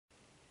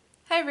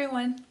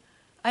everyone!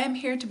 I am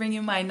here to bring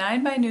you my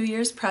 9 by New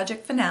Year's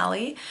project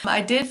finale.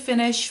 I did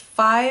finish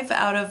 5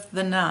 out of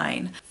the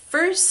 9.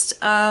 First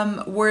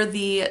were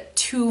the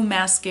 2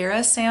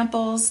 mascara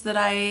samples that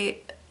I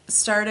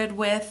started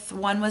with.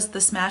 One was the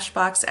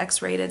Smashbox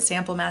X-Rated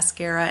Sample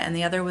Mascara and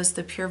the other was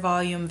the Pure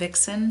Volume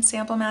Vixen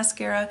Sample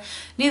Mascara.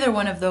 Neither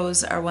one of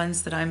those are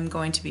ones that I'm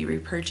going to be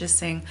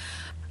repurchasing.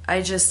 I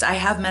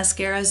have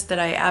mascaras that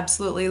I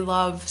absolutely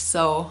love,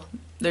 so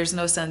there's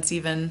no sense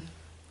even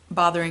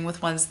bothering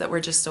with ones that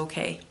were just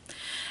okay.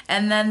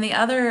 And then the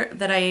other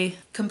that I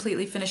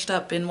completely finished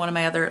up in one of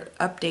my other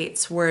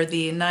updates were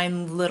the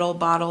 9 little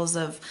bottles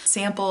of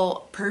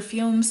sample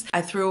perfumes.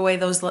 I threw away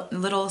those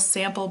little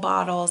sample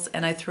bottles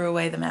and I threw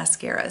away the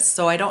mascaras.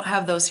 So I don't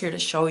have those here to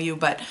show you,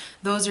 but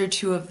those are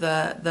 2 of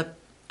the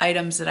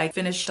items that I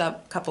finished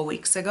up a couple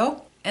weeks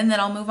ago. And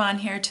then I'll move on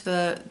here to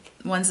the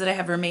ones that I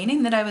have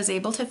remaining that I was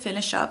able to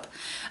finish up.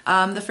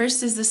 The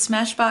first is the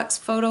Smashbox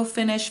Photo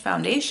Finish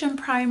Foundation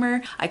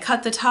Primer. I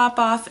cut the top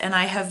off and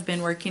I have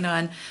been working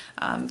on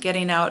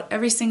getting out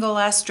every single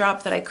last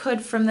drop that I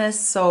could from this.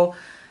 So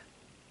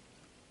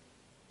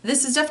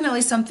this is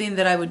definitely something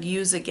that I would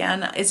use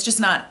again. It's just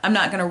not, I'm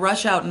not gonna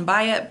rush out and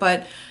buy it,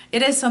 but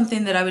it is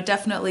something that I would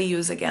definitely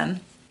use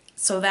again.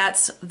 So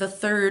that's the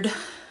 3rd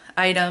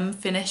item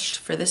finished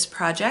for this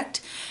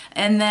project.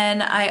 And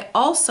then I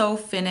also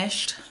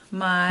finished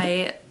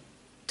my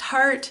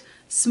Tarte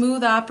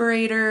Smooth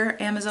Operator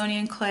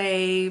Amazonian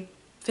Clay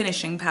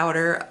finishing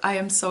powder. I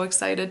am so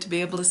excited to be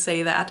able to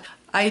say that.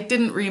 I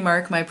didn't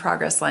remark my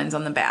progress lines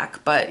on the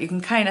back, but you can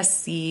kind of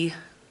see.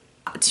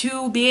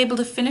 To be able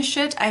to finish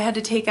it, I had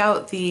to take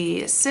out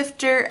the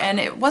sifter, and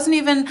it wasn't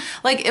even,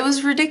 like, it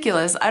was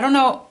ridiculous. I don't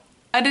know.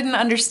 I didn't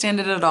understand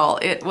it at all.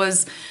 It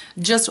was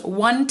just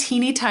one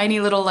teeny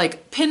tiny little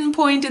like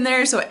pinpoint in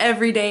there, so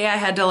every day I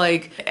had to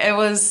it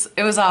was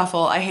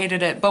awful. I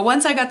hated it. But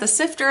once I got the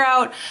sifter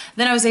out,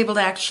 then I was able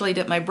to actually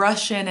dip my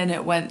brush in and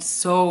it went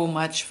so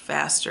much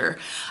faster.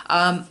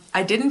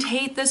 I didn't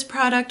hate this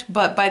product,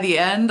 but by the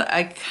end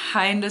I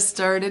kind of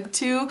started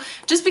to,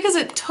 just because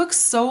it took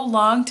so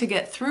long to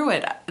get through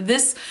it.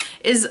 This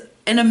is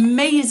an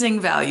amazing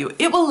value.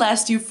 It will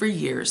last you for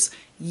years.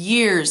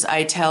 Years,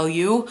 I tell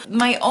you.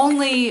 My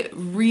only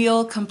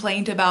real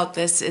complaint about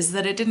this is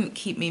that it didn't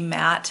keep me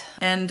matte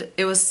and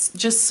it was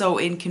just so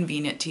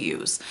inconvenient to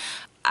use.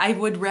 I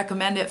would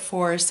recommend it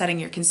for setting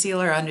your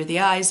concealer under the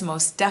eyes,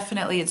 most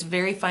definitely. It's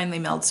very finely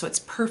milled, so it's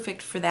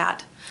perfect for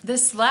that.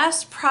 This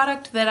last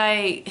product that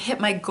I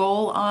hit my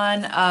goal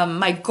on,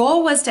 my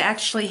goal was to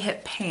actually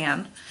hit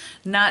pan,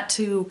 not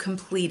to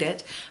complete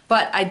it,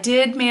 but I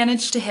did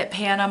manage to hit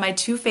pan on my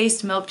Too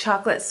Faced Milk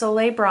Chocolate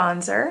Soleil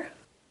Bronzer.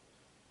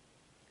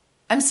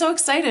 I'm so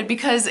excited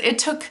because it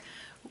took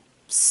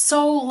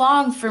so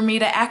long for me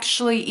to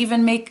actually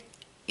even make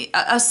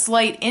a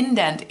slight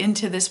indent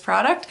into this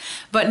product,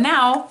 but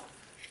now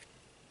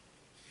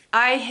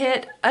I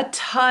hit a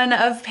ton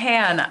of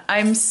pan.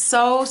 I'm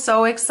so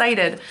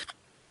excited.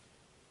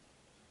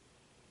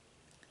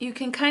 You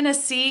can kind of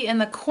see in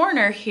the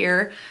corner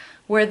here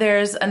where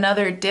there's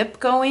another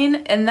dip going,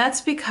 and that's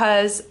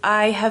because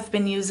I have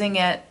been using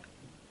it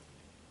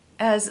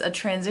as a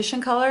transition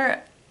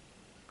color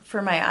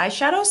for my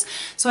eyeshadows.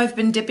 So I've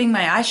been dipping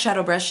my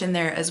eyeshadow brush in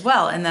there as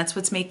well, and that's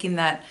what's making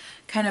that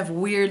kind of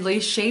weirdly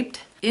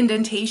shaped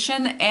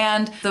indentation.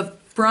 And the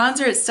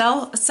bronzer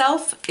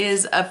itself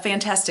is a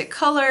fantastic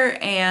color,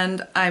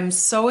 and I'm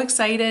so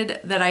excited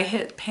that I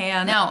hit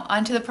pan. Now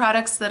onto the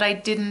products that I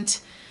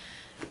didn't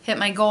hit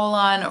my goal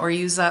on or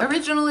use up.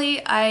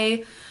 Originally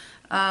I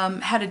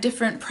had a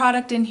different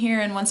product in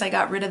here, and once I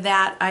got rid of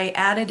that, I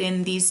added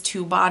in these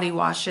 2 body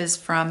washes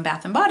from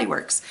Bath & Body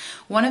Works.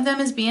 One of them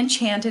is Be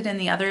Enchanted and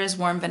the other is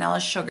Warm Vanilla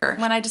Sugar.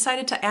 When I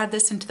decided to add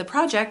this into the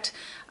project,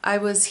 I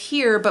was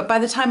here, but by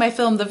the time I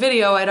filmed the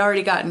video, I'd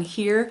already gotten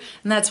here,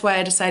 and that's why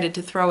I decided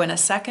to throw in a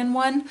second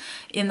one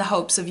in the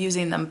hopes of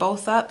using them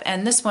both up.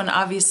 And this one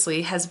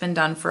obviously has been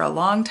done for a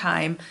long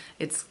time.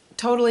 It's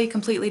totally,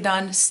 completely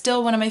done.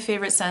 Still one of my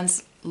favorite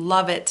scents.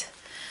 Love it.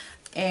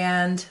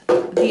 And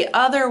the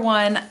other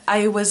one,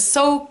 I was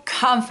so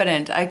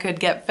confident I could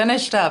get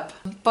finished up,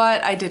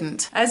 but I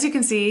didn't. As you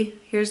can see,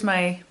 here's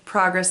my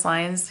progress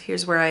lines.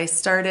 Here's where I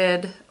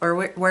started, or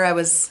where I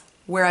was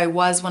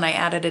when I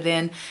added it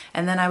in,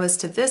 and then I was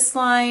to this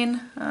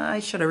line.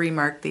 I should have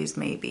remarked these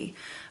maybe,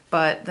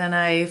 but then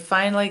I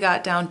finally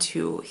got down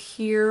to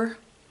here,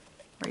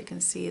 where you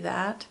can see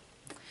that,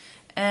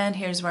 and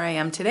here's where I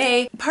am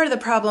today. Part of the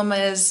problem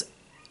is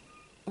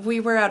we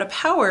were out of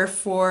power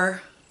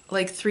for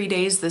like 3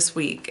 days this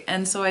week,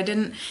 and so I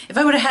didn't, if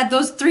I would have had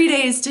those 3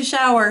 days to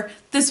shower,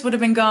 this would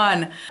have been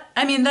gone.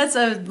 I mean, that's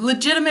a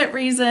legitimate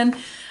reason.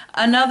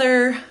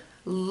 Another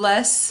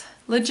less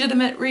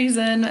legitimate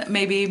reason,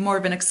 maybe more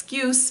of an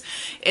excuse,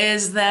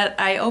 is that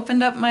I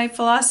opened up my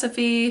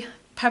Philosophy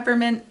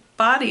Peppermint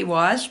Body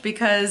Wash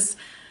because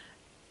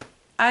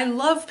I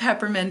love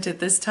peppermint at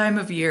this time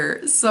of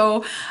year.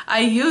 So I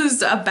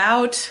used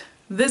about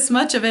this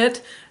much of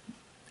it.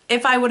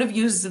 If I would have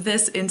used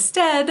this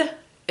instead,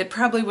 it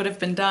probably would have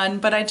been done,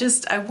 but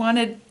I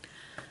wanted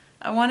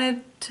I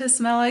wanted to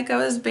smell like I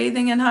was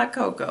bathing in hot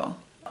cocoa.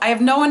 I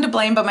have no one to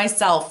blame but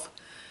myself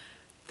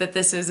that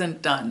this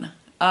isn't done.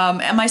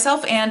 And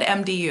myself and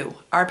MDU,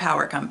 our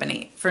power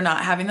company, for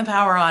not having the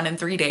power on in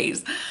 3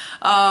 days.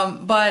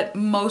 But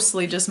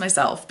mostly just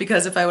myself,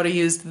 because if I would have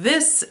used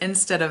this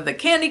instead of the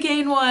candy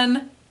cane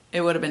one,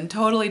 it would have been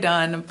totally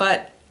done.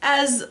 But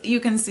as you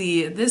can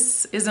see,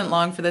 this isn't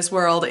long for this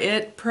world.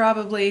 I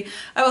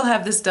will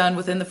have this done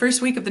within the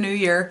first week of the new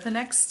year. The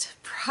next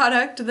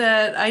product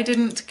that I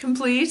didn't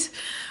complete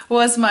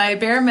was my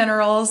Bare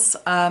Minerals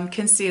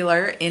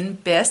concealer in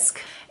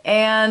Bisque.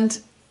 And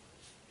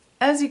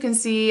as you can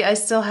see, I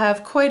still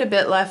have quite a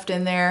bit left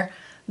in there.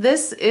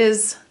 This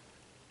is,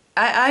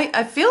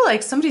 I feel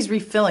like somebody's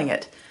refilling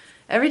it.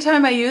 Every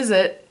time I use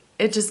it,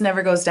 it just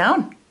never goes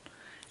down.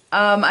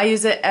 I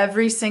use it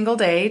every single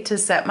day to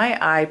set my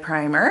eye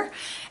primer,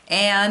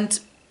 and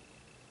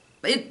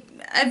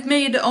I've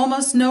made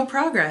almost no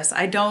progress.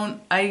 I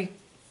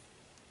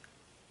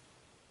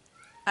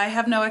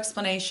have no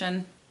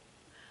explanation.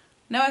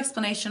 No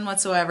explanation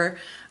whatsoever.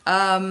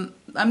 I'm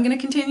gonna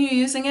continue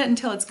using it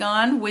until it's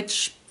gone,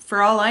 which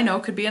for all I know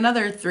could be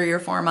another 3 or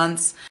 4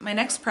 months. My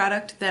next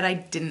product that I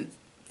didn't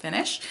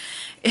finish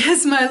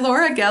is my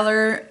Laura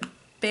Geller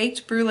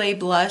Baked Brulee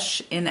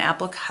Blush in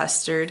Apple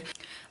Custard.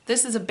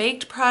 This is a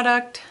baked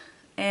product,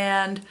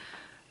 and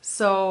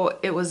so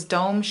it was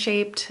dome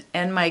shaped,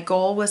 and my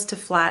goal was to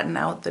flatten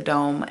out the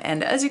dome,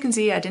 and as you can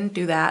see, I didn't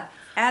do that.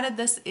 Added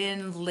this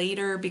in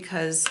later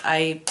because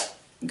I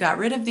got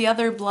rid of the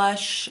other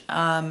blush,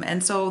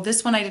 and so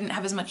this one I didn't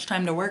have as much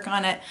time to work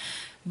on it,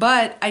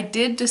 but I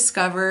did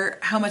discover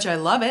how much I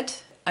love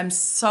it. I'm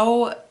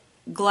so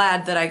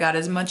glad that I got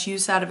as much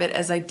use out of it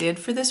as I did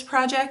for this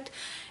project,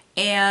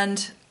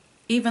 and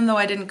even though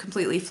I didn't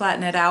completely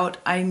flatten it out,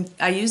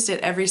 I used it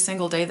every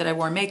single day that I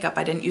wore makeup.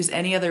 I didn't use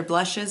any other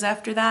blushes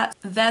after that.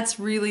 That's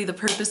really the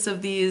purpose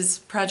of these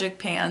project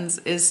pans,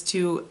 is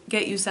to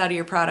get use out of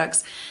your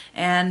products,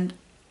 and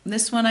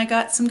this one I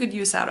got some good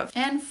use out of.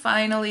 And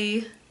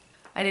finally,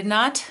 I did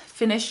not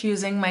finish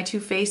using my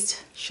Too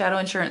Faced Shadow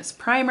Insurance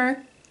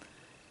Primer.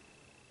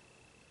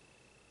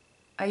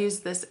 I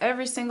used this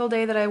every single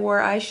day that I wore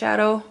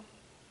eyeshadow.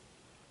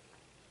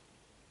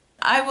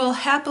 I will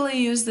happily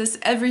use this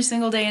every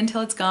single day until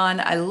it's gone.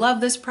 I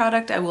love this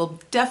product. I will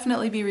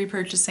definitely be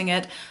repurchasing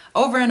it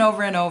over and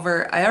over and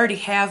over. I already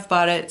have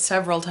bought it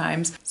several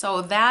times.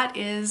 So that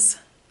is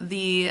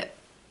the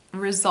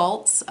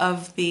results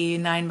of the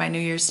 9 by New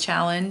Year's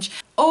challenge.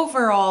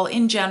 Overall,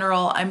 in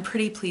general, I'm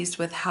pretty pleased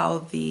with how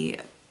the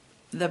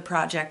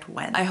project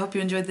went. I hope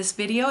you enjoyed this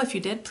video. If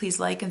you did, please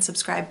like and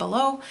subscribe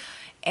below,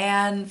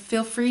 and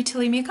feel free to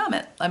leave me a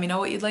comment. Let me know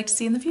what you'd like to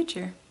see in the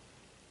future.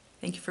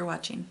 Thank you for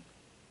watching.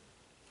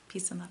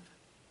 Peace and love.